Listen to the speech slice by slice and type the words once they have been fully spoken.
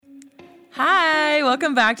Hi,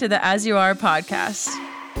 welcome back to the As You Are podcast.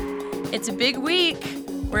 It's a big week.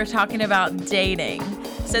 We're talking about dating.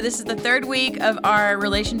 So this is the third week of our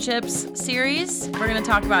relationships series. We're going to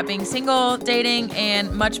talk about being single, dating,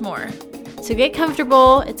 and much more. So get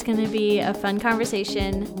comfortable. It's going to be a fun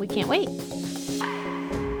conversation. We can't wait.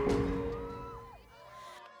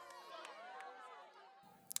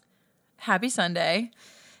 Happy Sunday.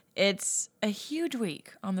 It's a huge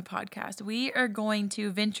week on the podcast. We are going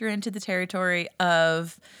to venture into the territory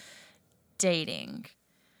of dating.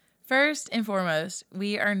 First and foremost,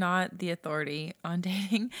 we are not the authority on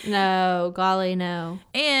dating. No, golly, no.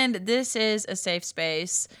 And this is a safe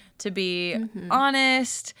space to be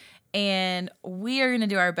honest, and we are going to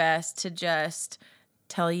do our best to just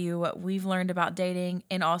tell you what we've learned about dating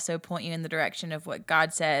and also point you in the direction of what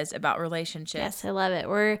God says about relationships. Yes, I love it.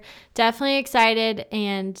 We're definitely excited.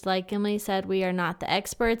 And like Emily said, we are not the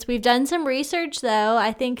experts. We've done some research, though.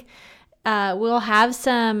 I think we'll have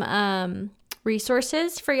some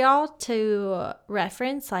resources for y'all to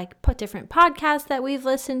reference, like put different podcasts that we've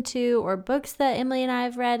listened to or books that Emily and I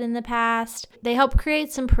have read in the past. They help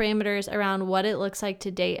create some parameters around what it looks like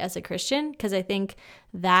to date as a Christian, because I think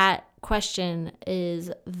that question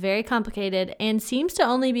is very complicated and seems to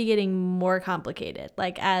only be getting more complicated.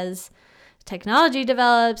 Like as technology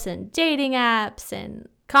develops and dating apps and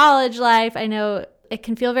college life, I know it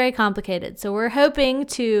can feel very complicated. So we're hoping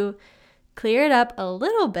to clear it up a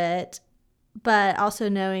little bit, but also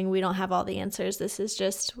knowing we don't have all the answers. This is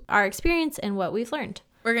just our experience and what we've learned.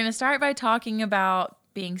 We're going to start by talking about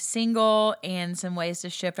being single and some ways to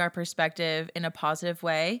shift our perspective in a positive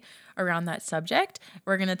way around that subject.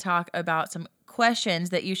 We're going to talk about some questions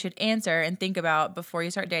that you should answer and think about before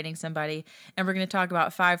you start dating somebody. And we're going to talk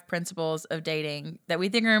about 5 principles of dating that we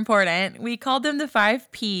think are important. We called them the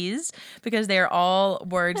 5 Ps because they are all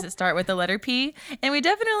words that start with the letter P. And we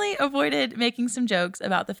definitely avoided making some jokes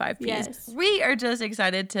about the 5 Ps. Yes. We are just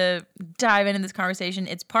excited to dive into this conversation.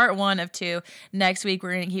 It's part 1 of 2. Next week,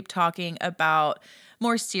 we're going to keep talking about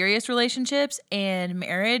more serious relationships and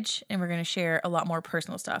marriage, and we're going to share a lot more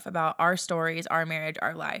personal stuff about our stories, our marriage,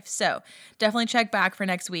 our life. So definitely check back for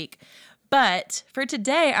next week. But for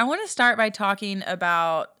today, I want to start by talking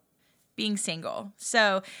about being single.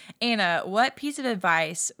 So Anna, what piece of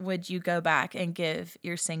advice would you go back and give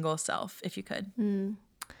your single self if you could?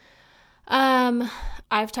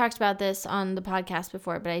 I've talked about this on the podcast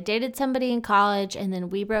before, but I dated somebody in college and then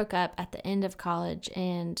we broke up at the end of college.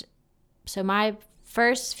 And so my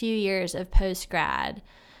first few years of post-grad,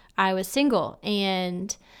 I was single,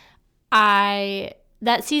 and that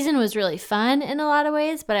season was really fun in a lot of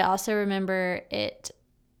ways, but I also remember it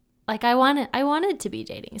like I wanted to be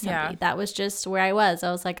dating somebody. Yeah. That was just where I was.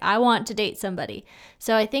 I was like, I want to date somebody.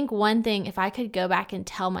 So I think one thing, if I could go back and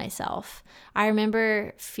tell myself, I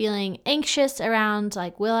remember feeling anxious around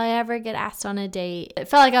like, will I ever get asked on a date? It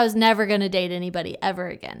felt like I was never going to date anybody ever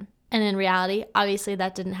again. And in reality, obviously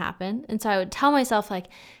that didn't happen. And so I would tell myself like,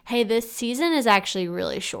 hey, this season is actually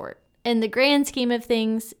really short. In the grand scheme of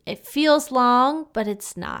things, it feels long, but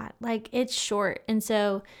it's not. Like, it's short. And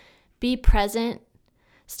so be present.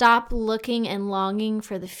 Stop looking and longing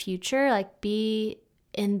for the future. Like, be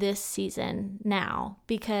in this season now.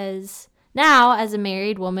 Because now, as a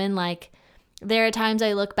married woman, like, there are times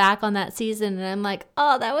I look back on that season and I'm like,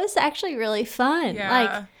 oh, that was actually really fun. Yeah.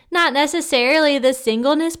 Like, not necessarily the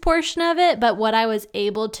singleness portion of it, but what I was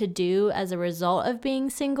able to do as a result of being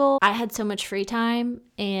single. I had so much free time,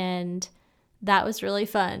 and that was really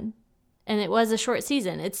fun. And it was a short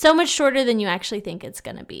season. It's so much shorter than you actually think it's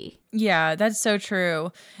going to be. Yeah, that's so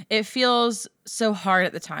true. It feels so hard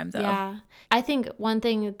at the time, though. Yeah. I think one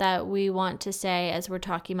thing that we want to say as we're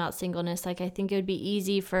talking about singleness, like I think it would be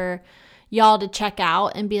easy for y'all to check out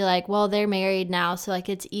and be like, well, they're married now, so like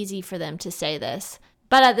it's easy for them to say this.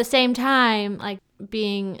 But at the same time, like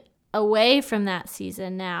being away from that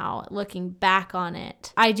season now, looking back on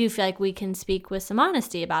it, I do feel like we can speak with some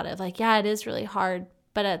honesty about it. Like, yeah, it is really hard,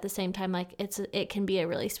 but at the same time, like it can be a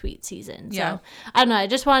really sweet season. Yeah. So I don't know. I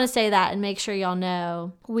just want to say that and make sure y'all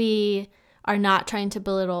know we are not trying to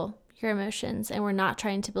belittle your emotions, and we're not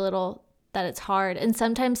trying to belittle that it's hard. And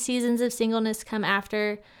sometimes seasons of singleness come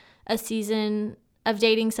after a season of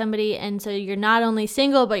dating somebody, and so you're not only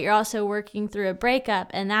single, but you're also working through a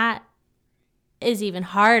breakup, and that is even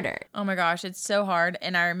harder. Oh my gosh, it's so hard.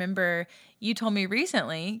 And I remember you told me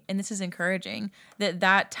recently, and this is encouraging,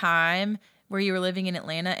 that time where you were living in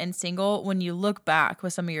Atlanta and single, when you look back,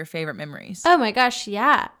 was some of your favorite memories. Oh my gosh,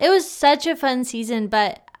 yeah. It was such a fun season,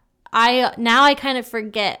 but I kind of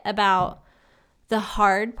forget about the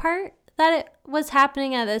hard part that it was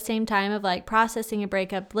happening at the same time of like processing a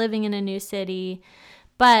breakup, living in a new city.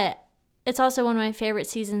 But it's also one of my favorite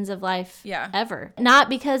seasons of life Yeah. ever. Not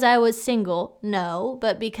because I was single, no,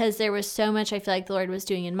 but because there was so much I feel like the Lord was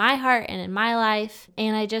doing in my heart and in my life.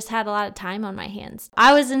 And I just had a lot of time on my hands.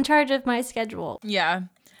 I was in charge of my schedule. Yeah.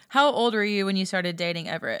 How old were you when you started dating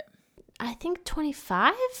Everett? I think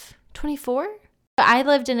 25, 24. I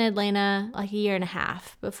lived in Atlanta like a year and a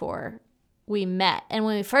half before we met. And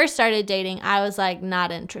when we first started dating, I was like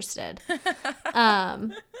not interested.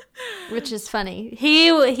 Which is funny.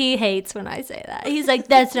 He hates when I say that. He's like,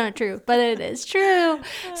 that's not true, but it is true.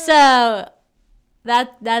 So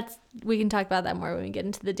that's we can talk about that more when we get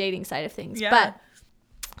into the dating side of things. Yeah. But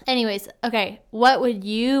anyways, okay, what would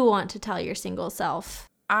you want to tell your single self?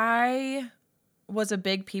 I was a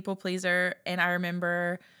big people pleaser, and I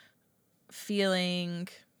remember feeling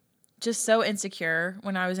just so insecure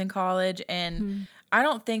when I was in college. And I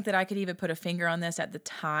don't think that I could even put a finger on this at the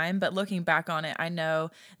time, but looking back on it, I know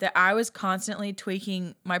that I was constantly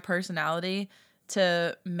tweaking my personality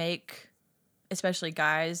to make especially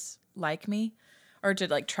guys like me, or to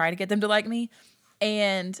like try to get them to like me.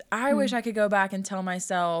 And I wish I could go back and tell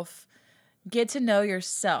myself, get to know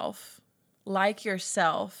yourself, like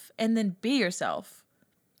yourself, and then be yourself.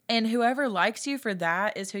 And whoever likes you for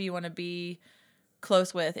that is who you want to be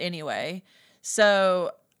close with anyway.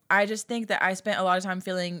 So I just think that I spent a lot of time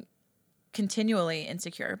feeling continually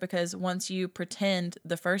insecure, because once you pretend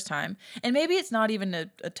the first time, and maybe it's not even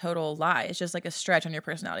a total lie, it's just like a stretch on your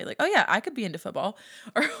personality, like, oh yeah, I could be into football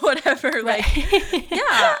or whatever. Right. Like,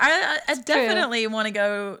 yeah, I definitely want to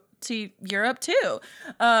go to Europe too.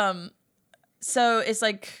 So it's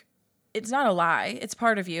like, it's not a lie. It's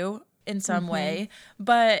part of you in some way,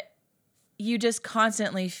 but you just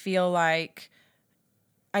constantly feel like,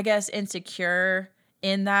 I guess, insecure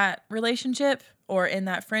in that relationship or in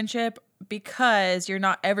that friendship, because you're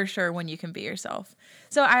not ever sure when you can be yourself.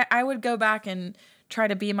 So I would go back and try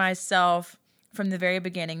to be myself from the very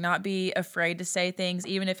beginning, not be afraid to say things,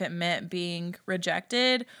 even if it meant being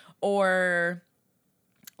rejected or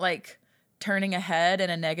like turning a head in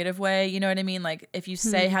a negative way. You know what I mean? Like if you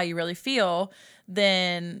say how you really feel,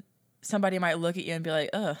 then somebody might look at you and be like,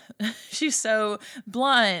 oh, she's so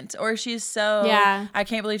blunt, or she's so, I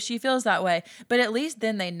can't believe she feels that way. But at least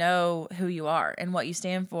then they know who you are and what you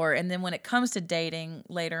stand for. And then when it comes to dating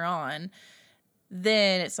later on,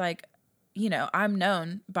 then it's like, you know, I'm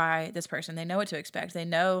known by this person. They know what to expect. They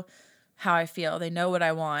know how I feel. They know what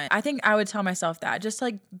I want. I think I would tell myself that, just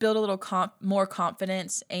like build a little more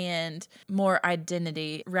confidence and more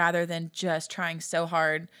identity, rather than just trying so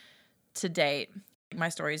hard to date. My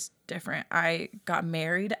story's different. I got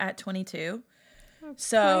married at 22.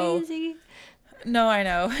 So crazy. No, I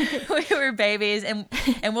know. We were babies, and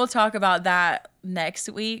we'll talk about that next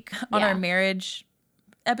week on our marriage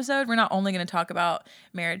episode. We're not only going to talk about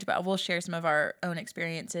marriage, but we'll share some of our own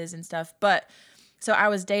experiences and stuff. But so I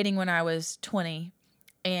was dating when I was 20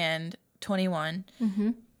 and 21.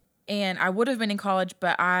 And I would have been in college,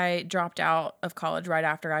 but I dropped out of college right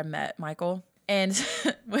after I met Michael. And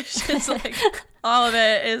which is like, all of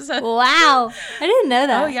it is. Wow. I didn't know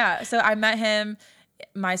that. Oh, yeah. So I met him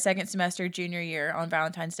my second semester junior year on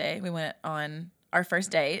Valentine's Day. We went on our first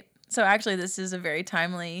date. So actually, this is a very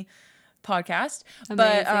timely podcast.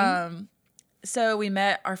 Amazing. But so we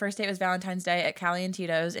met, our first date was Valentine's Day at Callie and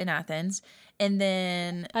Tito's in Athens. And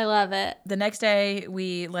then I love it. The next day,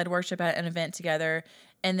 we led worship at an event together.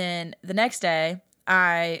 And then the next day,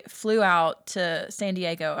 I flew out to San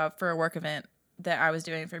Diego for a work event that I was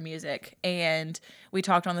doing for music. And we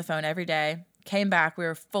talked on the phone every day. Came back, we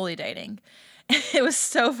were fully dating. It was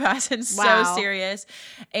so fast and so serious.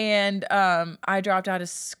 And I dropped out of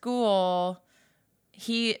school.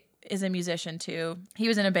 He is a musician too. He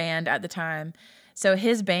was in a band at the time. So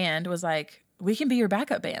his band was like, we can be your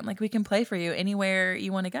backup band. Like, we can play for you anywhere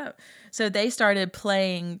you want to go. So they started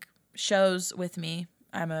playing shows with me.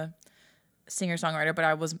 I'm a singer-songwriter, but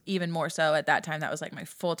I was even more so at that time. That was like my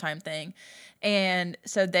full-time thing. And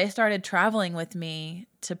so they started traveling with me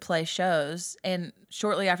to play shows. And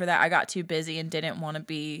shortly after that, I got too busy and didn't want to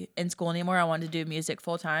be in school anymore. I wanted to do music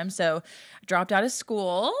full-time. So I dropped out of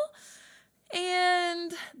school,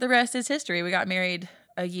 and the rest is history. We got married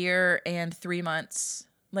a year and 3 months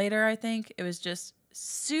later, I think. It was just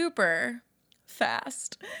super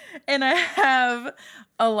fast. And I have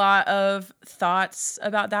a lot of thoughts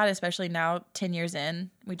about that, especially now, 10 years in.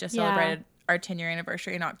 We just celebrated our 10-year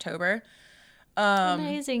anniversary in October.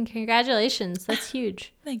 Amazing. Congratulations. That's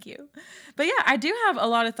huge. Thank you. But yeah, I do have a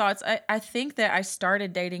lot of thoughts. I think that I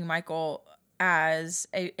started dating Michael as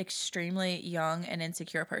a extremely young and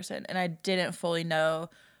insecure person, and I didn't fully know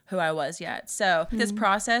who I was yet. So this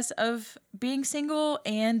process of being single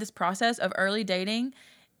and this process of early dating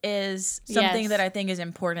is something that I think is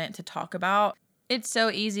important to talk about. It's so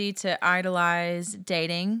easy to idolize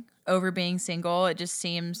dating over being single. It just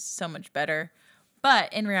seems so much better.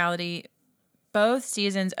 But in reality, both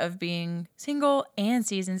seasons of being single and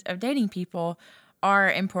seasons of dating people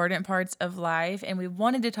are important parts of life. And we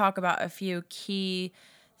wanted to talk about a few key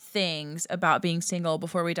things about being single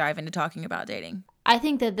before we dive into talking about dating. I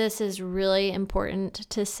think that this is really important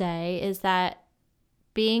to say, is that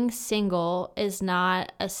being single is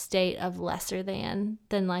not a state of lesser than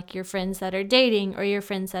like your friends that are dating or your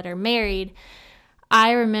friends that are married.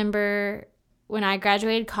 I remember when I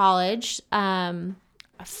graduated college,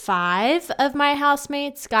 5 of my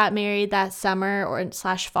housemates got married that summer or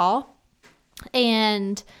 / fall.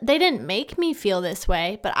 And they didn't make me feel this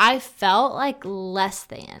way, but I felt like less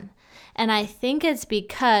than. And I think it's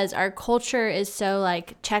because our culture is so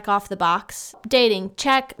like check off the box. Dating,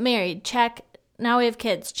 check. Married, check. Now we have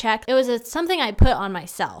kids, check. It was something I put on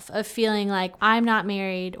myself of feeling like I'm not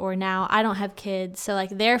married, or now I don't have kids. So like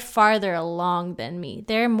they're farther along than me.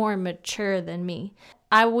 They're more mature than me.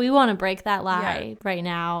 We want to break that lie right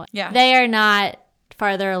now. Yeah. They are not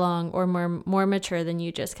farther along or more mature than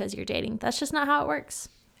you just because you're dating. That's just not how it works.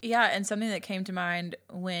 Yeah, and something that came to mind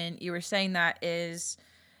when you were saying that is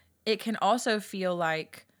it can also feel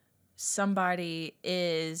like somebody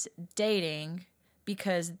is dating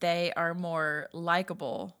because they are more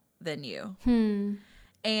likable than you.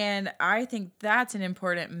 And I think that's an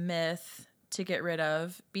important myth to get rid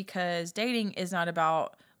of, because dating is not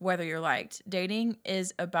about whether you're liked. Dating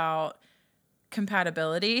is about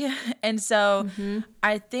compatibility. And so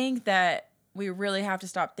I think that we really have to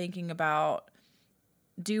stop thinking about,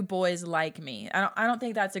 do boys like me? I don't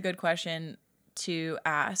think that's a good question to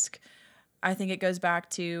ask. I think it goes back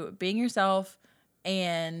to being yourself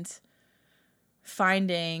and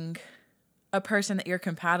finding a person that you're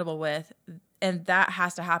compatible with, and that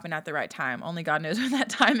has to happen at the right time. Only God knows when that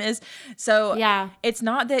time is. So it's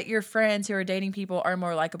not that your friends who are dating people are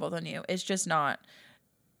more likable than you. It's just not.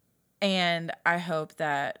 And I hope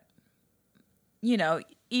that, you know,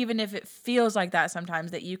 even if it feels like that sometimes,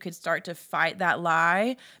 that you could start to fight that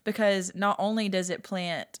lie, because not only does it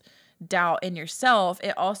plant doubt in yourself,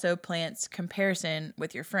 it also plants comparison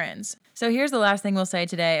with your friends. So here's the last thing we'll say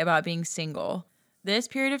today about being single. This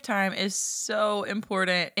period of time is so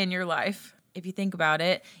important in your life. If you think about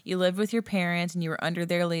it, you lived with your parents and you were under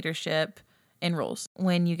their leadership and rules.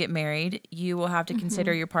 When you get married, you will have to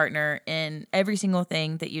consider your partner in every single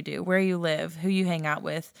thing that you do, where you live, who you hang out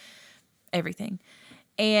with, everything.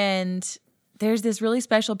 And there's this really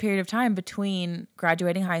special period of time between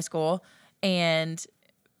graduating high school and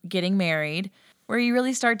getting married where you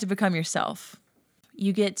really start to become yourself.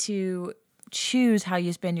 You get to choose how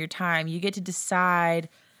you spend your time. You get to decide,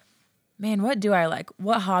 man, what do I like?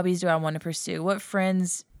 What hobbies do I want to pursue? What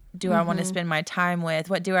friends do I want to spend my time with?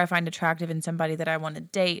 What do I find attractive in somebody that I want to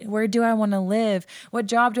date? Where do I want to live? What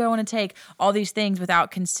job do I want to take? All these things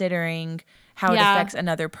without considering how it affects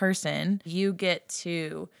another person. You get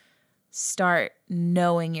to start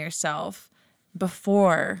knowing yourself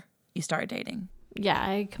before you start dating. Yeah,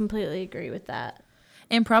 I completely agree with that.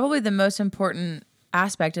 And probably the most important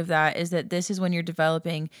aspect of that is that this is when you're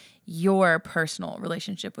developing your personal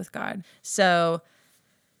relationship with God. So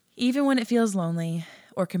even when it feels lonely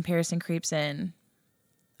or comparison creeps in,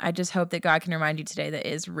 I just hope that God can remind you today that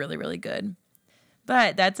it is really, really good.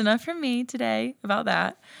 But that's enough from me today about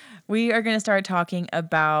that. We are going to start talking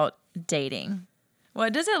about dating.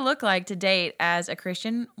 What does it look like to date as a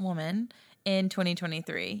Christian woman in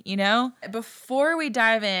 2023? You know, before we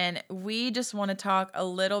dive in, we just want to talk a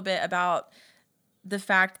little bit about the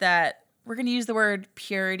fact that we're going to use the word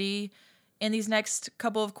purity in these next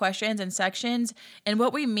couple of questions and sections. And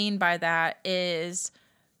what we mean by that is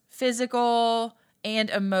physical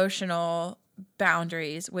and emotional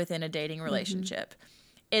boundaries within a dating relationship.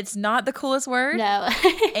 It's not the coolest word. No.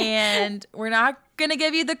 And we're not going to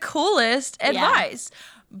give you the coolest advice.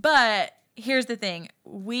 But here's the thing.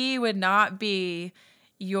 We would not be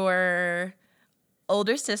your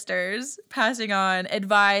older sisters passing on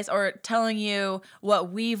advice or telling you what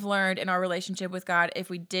we've learned in our relationship with God if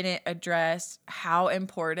we didn't address how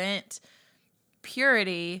important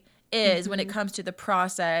purity is when it comes to the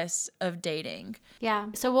process of dating. Yeah.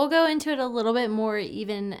 So we'll go into it a little bit more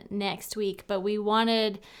even next week, but we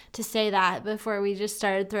wanted to say that before we just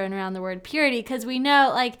started throwing around the word purity, because we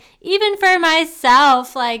know, like, even for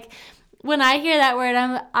myself, like, when I hear that word,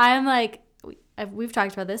 I'm like, we've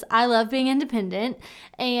talked about this. I love being independent.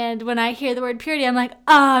 And when I hear the word purity, I'm like,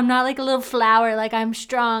 oh, I'm not like a little flower. Like, I'm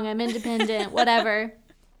strong, I'm independent, whatever.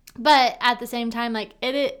 But at the same time, like,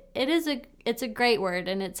 it is it's a great word,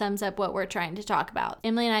 and it sums up what we're trying to talk about.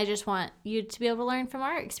 Emily and I just want you to be able to learn from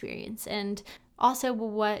our experience and also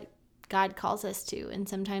what God calls us to. And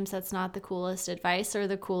sometimes that's not the coolest advice or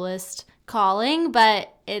the coolest calling,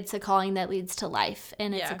 but it's a calling that leads to life,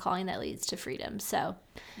 and it's a calling that leads to freedom. So,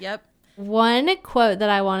 yep. One quote that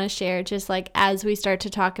I want to share, just like as we start to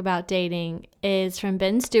talk about dating, is from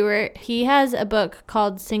Ben Stewart. He has a book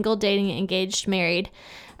called Single, Dating, Engaged, Married,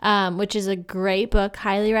 which is a great book.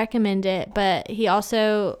 Highly recommend it. But he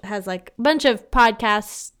also has like a bunch of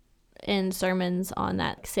podcasts and sermons on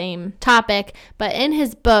that same topic. But in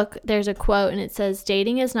his book, there's a quote, and it says,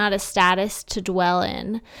 "Dating is not a status to dwell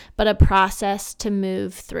in, but a process to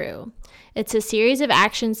move through. It's a series of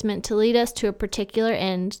actions meant to lead us to a particular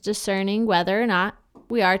end, discerning whether or not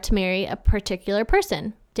we are to marry a particular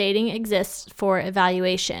person. Dating exists for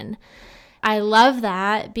evaluation." I love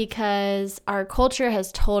that because our culture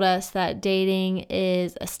has told us that dating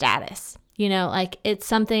is a status. You know, like it's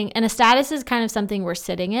something, and a status is kind of something we're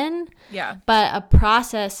sitting in. Yeah. But a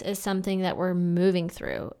process is something that we're moving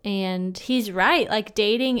through. And he's right. Like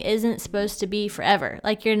dating isn't supposed to be forever.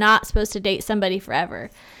 Like you're not supposed to date somebody forever.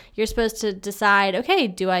 You're supposed to decide, okay,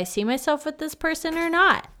 do I see myself with this person or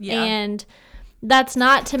not? Yeah. And that's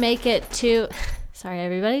not to make it too, sorry,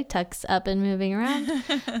 everybody, tucks up and moving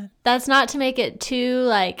around. That's not to make it too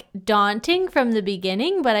like daunting from the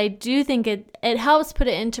beginning, but I do think it helps put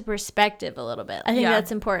it into perspective a little bit. I think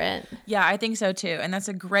that's important. Yeah, I think so too. And that's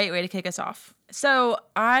a great way to kick us off. So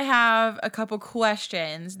I have a couple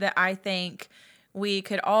questions that I think we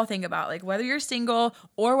could all think about, like whether you're single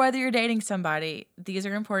or whether you're dating somebody. These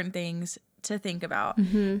are important things to think about.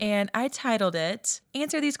 Mm-hmm. And I titled it,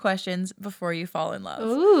 "Answer These Questions Before You Fall in Love."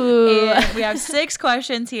 Ooh. And we have 6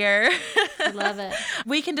 questions here. I love it.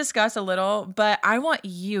 We can discuss a little, but I want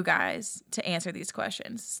you guys to answer these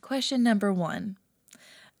questions. Question number 1.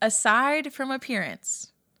 Aside from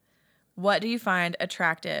appearance, what do you find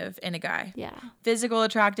attractive in a guy? Yeah. Physical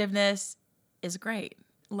attractiveness is great.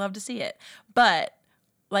 Love to see it. But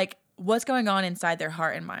like, what's going on inside their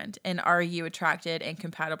heart and mind? And are you attracted and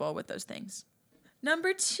compatible with those things?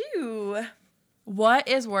 Number 2, what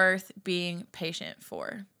is worth being patient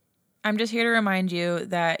for? I'm just here to remind you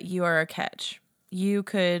that you are a catch. You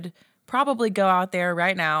could probably go out there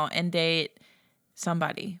right now and date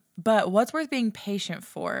somebody. But what's worth being patient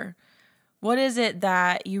for? What is it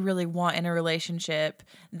that you really want in a relationship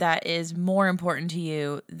that is more important to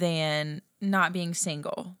you than not being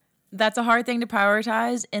single? That's a hard thing to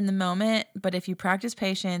prioritize in the moment, but if you practice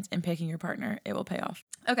patience in picking your partner, it will pay off.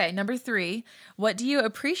 Okay, number 3, what do you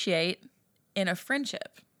appreciate in a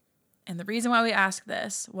friendship? And the reason why we ask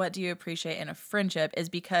this, what do you appreciate in a friendship, is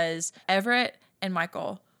because Everett and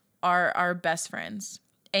Michael are our best friends.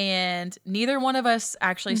 And neither one of us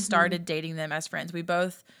actually started dating them as friends. We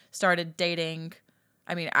both started dating.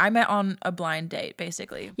 I mean, I met on a blind date,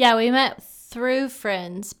 basically. Yeah, we met through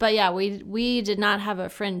friends. But yeah, we did not have a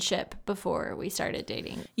friendship before we started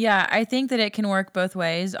dating. Yeah, I think that it can work both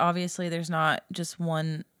ways. Obviously, there's not just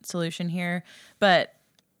one solution here. But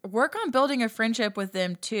work on building a friendship with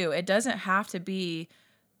them, too. It doesn't have to be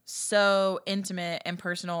so intimate and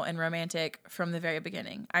personal and romantic from the very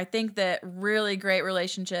beginning. I think that really great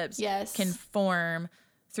relationships can form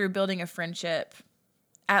through building a friendship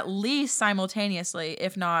at least simultaneously,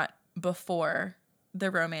 if not before the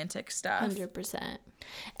romantic stuff. 100%. And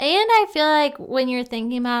I feel like when you're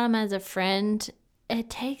thinking about them as a friend, it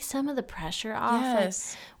takes some of the pressure off.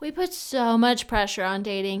 Yes. Like, we put so much pressure on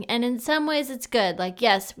dating, and in some ways it's good. Like,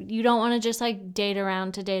 yes, you don't want to just like date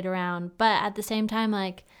around to date around, but at the same time,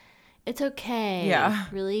 like, it's okay. Yeah.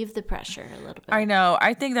 Relieve the pressure a little bit. I know.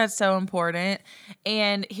 I think that's so important.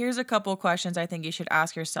 And here's a couple questions I think you should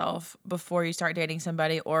ask yourself before you start dating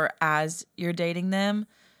somebody or as you're dating them.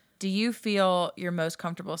 Do you feel your most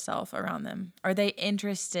comfortable self around them? Are they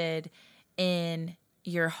interested in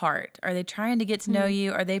your heart? Are they trying to get to know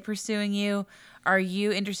you? Are they pursuing you? Are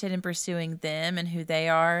you interested in pursuing them and who they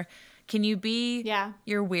are? Can you be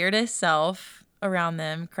your weirdest self around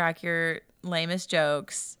them, crack your lamest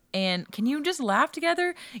jokes, and can you just laugh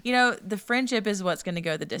together? You know, the friendship is what's going to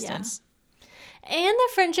go the distance. Yeah. And the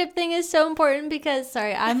friendship thing is so important because,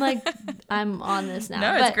 sorry, I'm like, I'm on this now.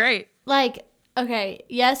 No, it's great. Like, okay,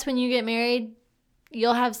 yes, when you get married,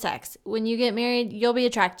 you'll have sex. When you get married, you'll be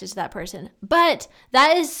attracted to that person. But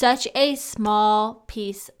that is such a small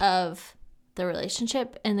piece of the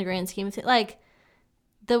relationship in the grand scheme of things. Like,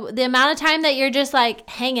 the amount of time that you're just, like,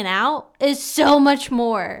 hanging out is so much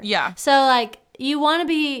more. Yeah. So, like, you want to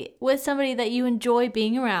be with somebody that you enjoy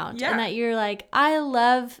being around. Yeah. And that you're like, I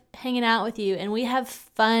love hanging out with you and we have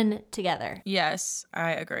fun together. Yes,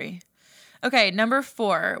 I agree. Okay, number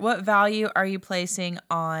 4. What value are you placing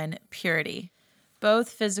on purity? Both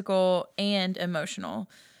physical and emotional.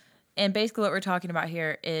 And basically what we're talking about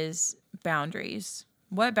here is boundaries.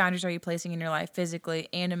 What boundaries are you placing in your life physically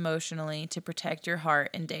and emotionally to protect your heart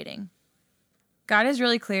in dating? God is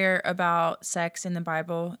really clear about sex in the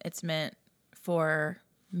Bible. It's meant for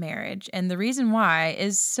marriage. And the reason why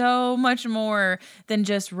is so much more than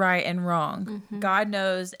just right and wrong. Mm-hmm. God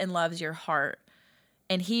knows and loves your heart.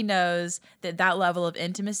 And he knows that that level of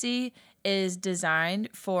intimacy is designed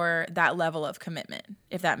for that level of commitment,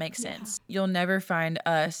 if that makes sense. You'll never find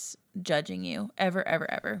us judging you, ever,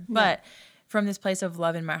 ever, ever. Yeah. But from this place of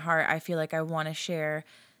love in my heart, I feel like I want to share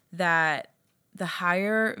that the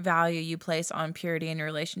higher value you place on purity in your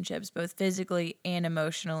relationships, both physically and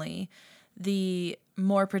emotionally, the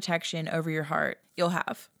more protection over your heart you'll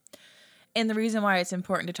have. And the reason why it's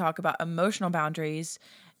important to talk about emotional boundaries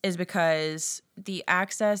is because the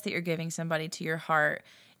access that you're giving somebody to your heart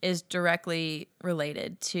is directly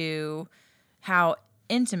related to how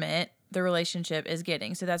intimate the relationship is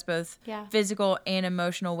getting. So that's both physical and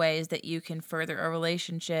emotional ways that you can further a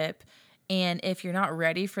relationship. And if you're not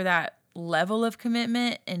ready for that level of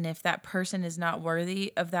commitment, and if that person is not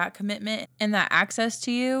worthy of that commitment and that access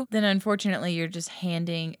to you, then unfortunately you're just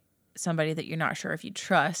handing somebody that you're not sure if you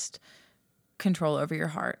trust control over your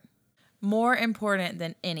heart. More important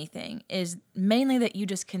than anything is mainly that you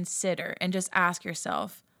just consider and just ask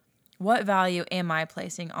yourself, what value am I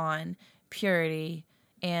placing on purity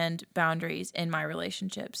and boundaries in my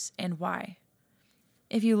relationships, and why?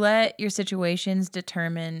 If you let your situations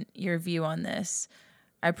determine your view on this,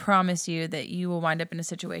 I promise you that you will wind up in a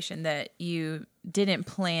situation that you didn't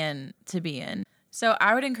plan to be in. So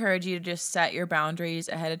I would encourage you to just set your boundaries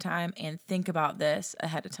ahead of time and think about this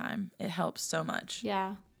ahead of time. It helps so much.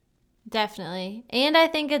 Yeah, definitely. And I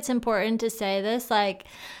think it's important to say this, like,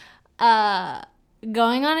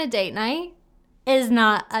 going on a date night is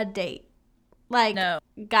not a date. Like, no.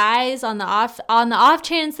 Guys, on the off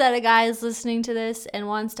chance that a guy is listening to this and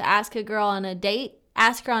wants to ask a girl on a date,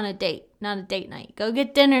 ask her on a date, not a date night. Go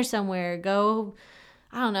get dinner somewhere. Go,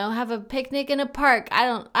 I don't know, have a picnic in a park. I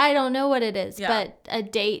don't know what it is, but a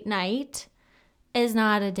date night is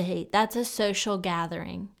not a date. That's a social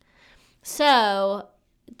gathering. So,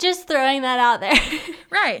 just throwing that out there.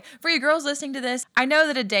 Right. For you girls listening to this, I know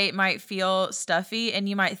that a date might feel stuffy and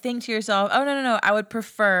you might think to yourself, oh, no, I would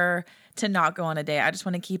prefer to not go on a date. I just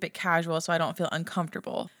want to keep it casual so I don't feel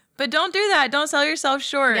uncomfortable. But don't do that. Don't sell yourself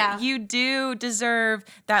short. Yeah. You do deserve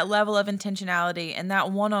that level of intentionality, and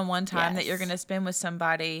that one-on-one time that you're going to spend with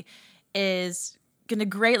somebody is going to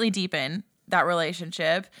greatly deepen that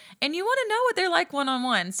relationship. And you want to know what they're like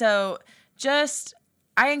one-on-one. So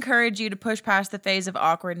I encourage you to push past the phase of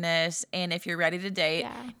awkwardness, and if you're ready to date,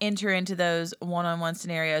 enter into those one-on-one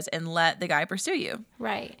scenarios and let the guy pursue you.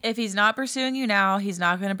 Right. If he's not pursuing you now, he's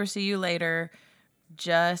not going to pursue you later.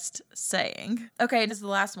 Just saying. Okay, this is the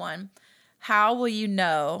last one. How will you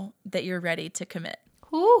know that you're ready to commit?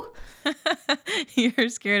 Ooh. You're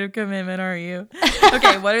scared of commitment, aren't you?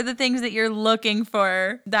 Okay, what are the things that you're looking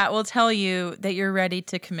for that will tell you that you're ready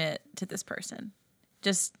to commit to this person?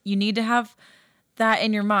 You need to have that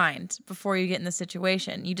in your mind before you get in the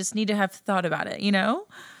situation. You just need to have thought about it, you know?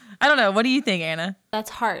 I don't know. What do you think, Anna? That's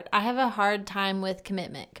hard. I have a hard time with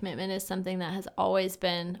commitment. Commitment is something that has always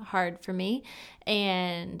been hard for me.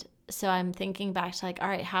 And so I'm thinking back to all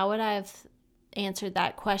right, how would I have answered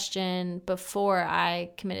that question before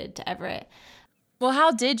I committed to Everett? Well,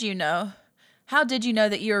 how did you know? How did you know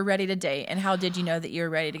that you were ready to date? And how did you know that you were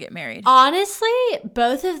ready to get married? Honestly,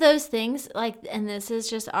 both of those things, and this is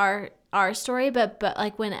just our story, but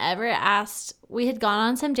when Everett asked, we had gone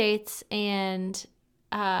on some dates, and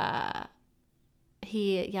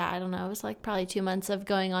he, I don't know, it was probably 2 months of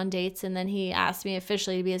going on dates, and then he asked me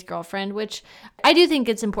officially to be his girlfriend, which I do think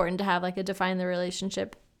it's important to have a define the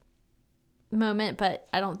relationship moment, but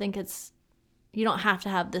I don't think you don't have to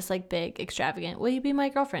have this big extravagant, will you be my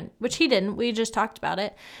girlfriend? Which he didn't. We just talked about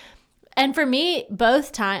it. And for me,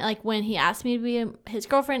 both times, when he asked me to be his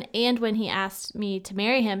girlfriend and when he asked me to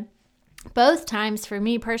marry him, both times for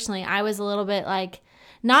me personally, I was a little bit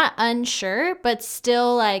not unsure, but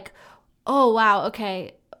still oh, wow,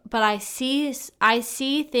 okay. But I see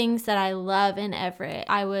things that I love in Everett.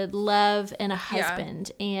 I would love in a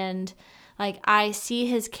husband. Yeah. And I see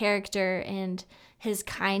his character and his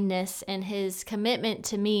kindness and his commitment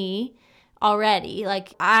to me already.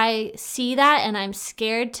 I see that and I'm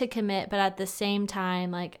scared to commit, but at the same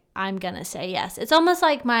time, I'm going to say yes. It's almost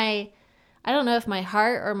I don't know if my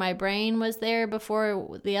heart or my brain was there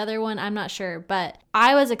before the other one. I'm not sure, but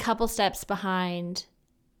I was a couple steps behind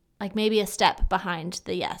like maybe a step behind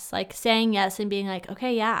the yes, like saying yes and being like,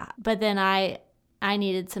 okay, yeah. But then I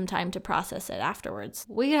needed some time to process it afterwards.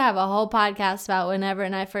 We could have a whole podcast about whenever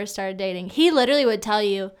and I first started dating. He literally would tell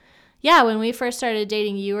you, yeah, when we first started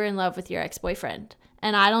dating, you were in love with your ex-boyfriend.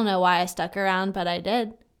 And I don't know why I stuck around, but I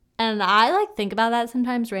did. And I like think about that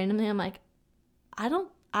sometimes randomly. I'm like, I don't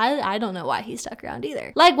know why he stuck around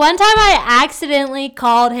either. Like one time I accidentally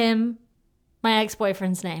called him my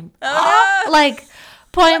ex-boyfriend's name. Like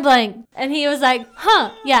point blank. And he was like,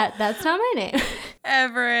 huh, yeah, that's not my name.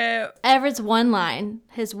 Everett's one line,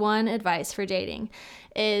 his one advice for dating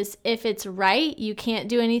is if it's right, you can't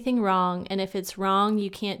do anything wrong. And if it's wrong,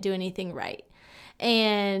 you can't do anything right.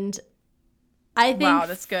 And I think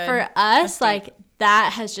that's good. For us, like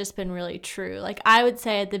that has just been really true. Like I would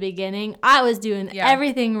say at the beginning, I was doing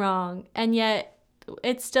everything wrong. And yet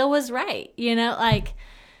it still was right, you know, like.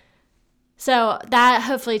 So that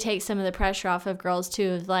hopefully takes some of the pressure off of girls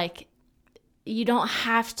too, of like, you don't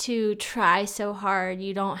have to try so hard.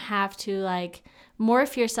 You don't have to like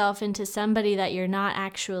morph yourself into somebody that you're not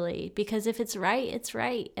actually, because if it's right, it's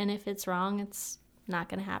right. And if it's wrong, it's not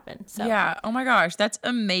going to happen. So yeah. Oh my gosh. That's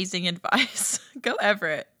amazing advice. Go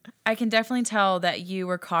Everett. I can definitely tell that you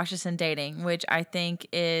were cautious in dating, which I think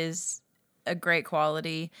is a great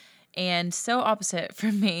quality. And so opposite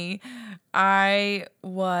from me. I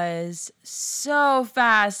was so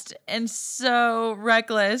fast and so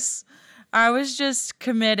reckless. I was just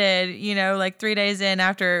committed, you know, like 3 days in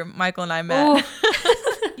after Michael and I met.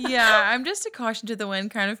 Yeah, I'm just a caution to the wind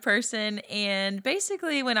kind of person. And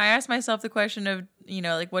basically when I asked myself the question of, you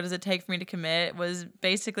know, like what does it take for me to commit, it was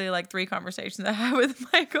basically like 3 conversations I had with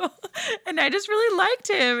Michael. And I just really liked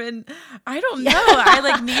him. And I don't know. I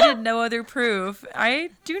like needed no other proof. I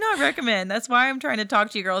do not recommend. That's why I'm trying to talk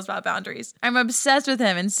to you girls about boundaries. I'm obsessed with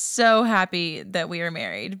him and so happy that we are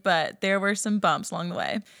married. But there were some bumps along the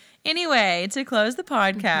way. Anyway, to close the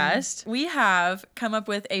podcast, we have come up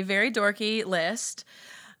with a very dorky list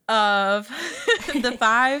of the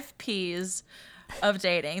 5 P's of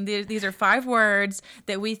dating. These are 5 words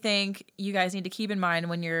that we think you guys need to keep in mind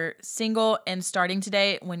when you're single and starting to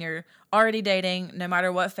date, when you're already dating, no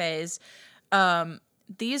matter what phase.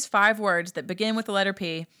 These 5 words that begin with the letter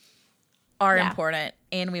P are important,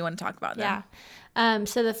 and we want to talk about them. Yeah.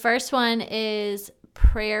 So the first one is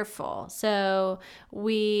prayerful. So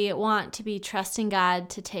we want to be trusting God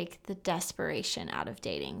to take the desperation out of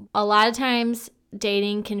dating. A lot of times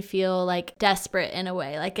dating can feel like desperate in a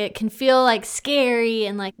way. Like it can feel like scary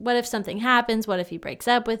and like, what if something happens? What if he breaks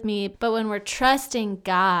up with me? But when we're trusting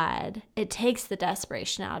God, it takes the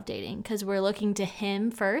desperation out of dating because we're looking to him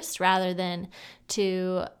first rather than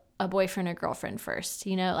to a boyfriend or girlfriend first.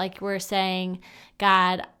 You know, like we're saying,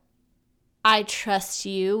 God, I trust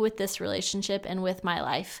you with this relationship and with my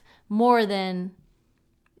life more than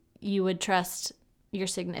you would trust your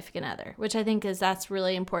significant other, which I think that's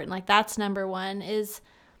really important. Like that's number 1 is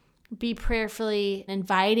be prayerfully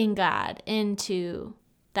inviting God into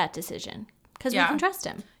that decision because we can trust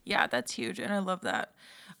him. Yeah, that's huge. And I love that.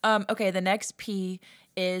 Okay, the next P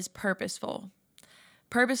is purposeful.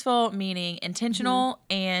 Purposeful meaning intentional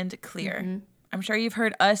and clear. Mm-hmm. I'm sure you've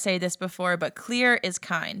heard us say this before, but clear is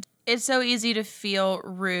kind. It's so easy to feel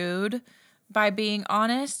rude by being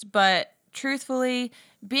honest, but truthfully,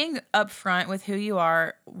 being upfront with who you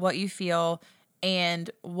are, what you feel,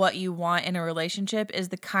 and what you want in a relationship is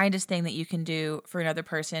the kindest thing that you can do for another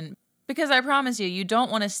person. Because I promise you, you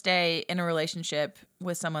don't want to stay in a relationship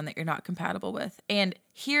with someone that you're not compatible with. And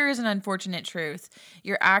here's an unfortunate truth.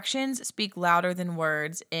 Your actions speak louder than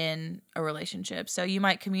words in a relationship. So you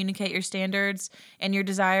might communicate your standards and your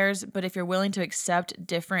desires, but if you're willing to accept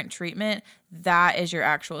different treatment, that is your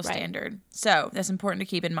actual standard. So that's important to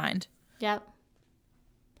keep in mind. Yep.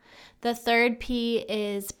 The third P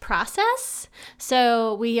is process.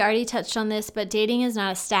 So we already touched on this, but dating is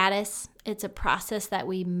not a status. It's a process that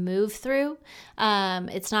we move through.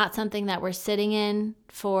 It's not something that we're sitting in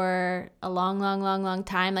for a long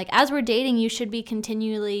time. Like as we're dating, you should be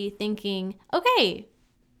continually thinking, okay,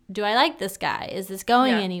 do I like this guy? Is this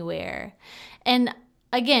going anywhere? And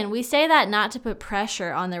again, we say that not to put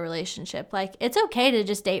pressure on the relationship. Like, it's okay to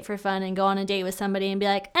just date for fun and go on a date with somebody and be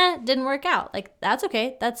like, didn't work out. Like, that's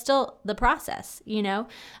okay. That's still the process, you know?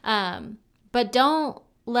 But don't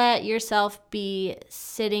let yourself be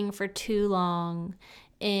sitting for too long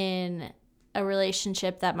in a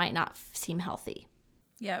relationship that might not seem healthy.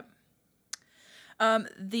 Yep.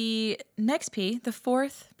 The next P, the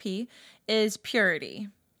 4th P, is purity.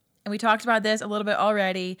 And we talked about this a little bit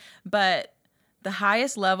already, but the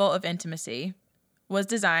highest level of intimacy was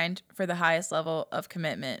designed for the highest level of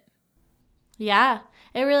commitment. Yeah.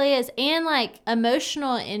 It really is. And like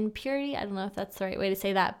emotional impurity, I don't know if that's the right way to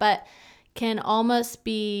say that, but can almost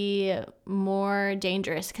be more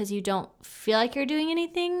dangerous because you don't feel like you're doing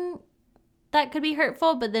anything that could be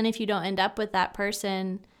hurtful. But then if you don't end up with that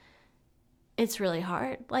person, it's really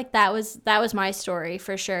hard. Like that was my story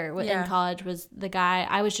for sure. In college was the guy,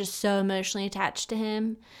 I was just so emotionally attached to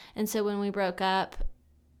him. And so when we broke up,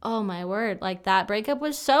 oh my word, like that breakup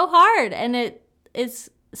was so hard. And it's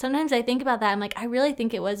sometimes I think about that. I'm like, I really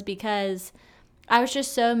think it was because I was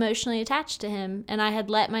just so emotionally attached to him and I had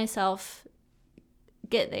let myself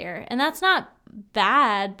get there. And that's not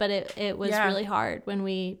bad, but it was really hard when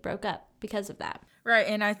we broke up because of that. Right.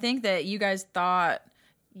 And I think that you guys thought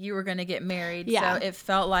you were going to get married. So it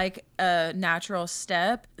felt like a natural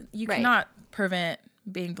step. You cannot prevent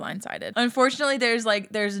being blindsided. Unfortunately,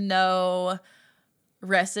 there's no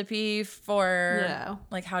recipe for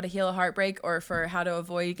like how to heal a heartbreak or for how to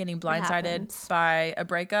avoid getting blindsided by a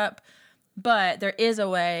breakup. But there is a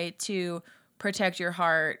way to protect your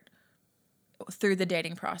heart through the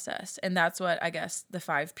dating process. And that's what I guess the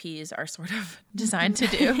 5 Ps are sort of designed to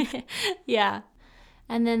do. Yeah.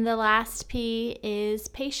 And then the last P is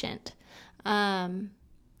patient.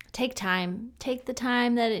 Take time. Take the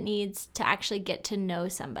time that it needs to actually get to know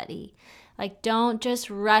somebody. Like, don't just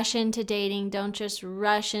rush into dating. Don't just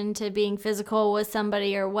rush into being physical with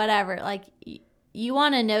somebody or whatever. Like, you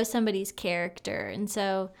want to know somebody's character. And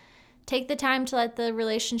so take the time to let the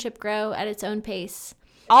relationship grow at its own pace.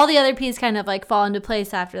 All the other P's kind of like fall into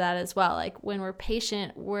place after that as well. Like when we're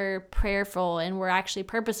patient, we're prayerful and we're actually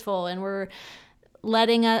purposeful and we're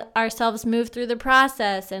letting ourselves move through the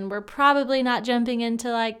process, and we're probably not jumping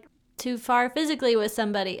into like too far physically with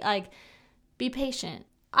somebody. Like, be patient.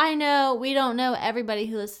 I know we don't know everybody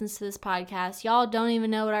who listens to this podcast. Y'all don't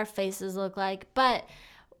even know what our faces look like, but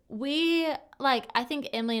I think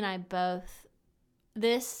Emily and I both,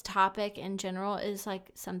 this topic in general is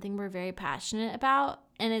like something we're very passionate about.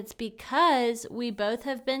 And it's because we both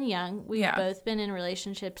have been young. We've both been in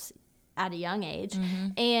relationships at a young age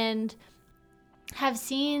and have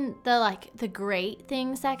seen the great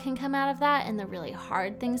things that can come out of that and the really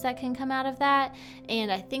hard things that can come out of that.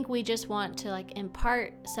 And I think we just want to like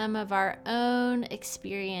impart some of our own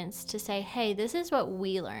experience to say, hey, this is what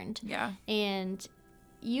we learned. Yeah. And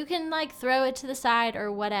you can like throw it to the side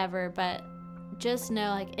or whatever, but just know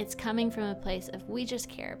like it's coming from a place of we just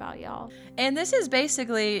care about y'all. And this is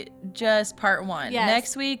basically just part 1. Yes.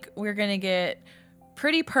 Next week, we're going to get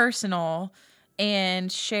pretty personal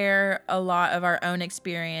and share a lot of our own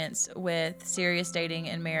experience with serious dating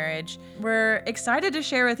and marriage. We're excited to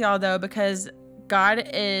share with y'all though, because God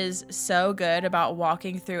is so good about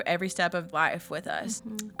walking through every step of life with us.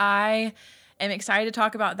 I am excited to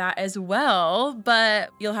talk about that as well, but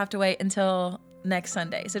you'll have to wait until next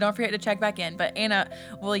Sunday. So don't forget to check back in. But Anna,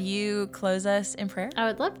 will you close us in prayer? I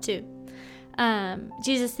would love to.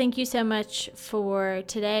 Jesus, thank you so much for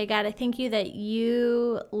today. God, I thank you that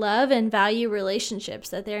you love and value relationships,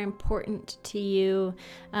 that they're important to you,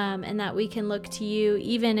 and that we can look to you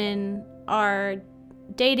even in our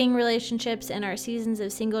dating relationships and our seasons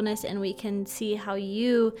of singleness, and we can see how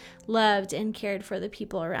you loved and cared for the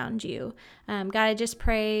people around you. God, I just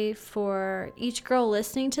pray for each girl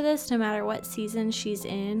listening to this, no matter what season she's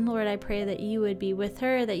in. Lord, I pray that you would be with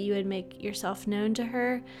her, that you would make yourself known to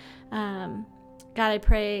her. God, I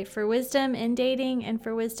pray for wisdom in dating and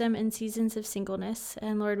for wisdom in seasons of singleness.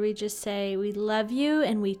 And Lord, we just say we love you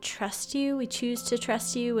and we trust you. We choose to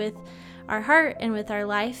trust you with our heart and with our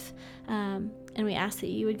life. And we ask that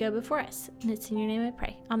you would go before us. And it's in your name I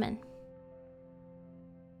pray. Amen.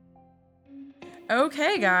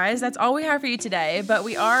 Okay, guys, that's all we have for you today, but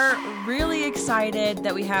we are really excited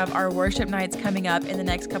that we have our worship nights coming up in the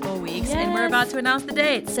next couple of weeks, and we're about to announce the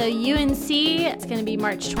dates. So UNC, it's going to be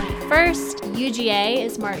March 21st. UGA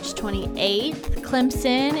is March 28th.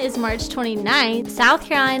 Clemson is March 29th. South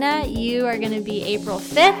Carolina, you are going to be April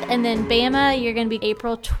 5th, and then Bama, you're going to be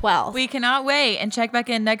April 12th. We cannot wait, and check back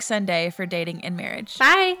in next Sunday for dating and marriage.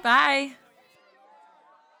 Bye. Bye.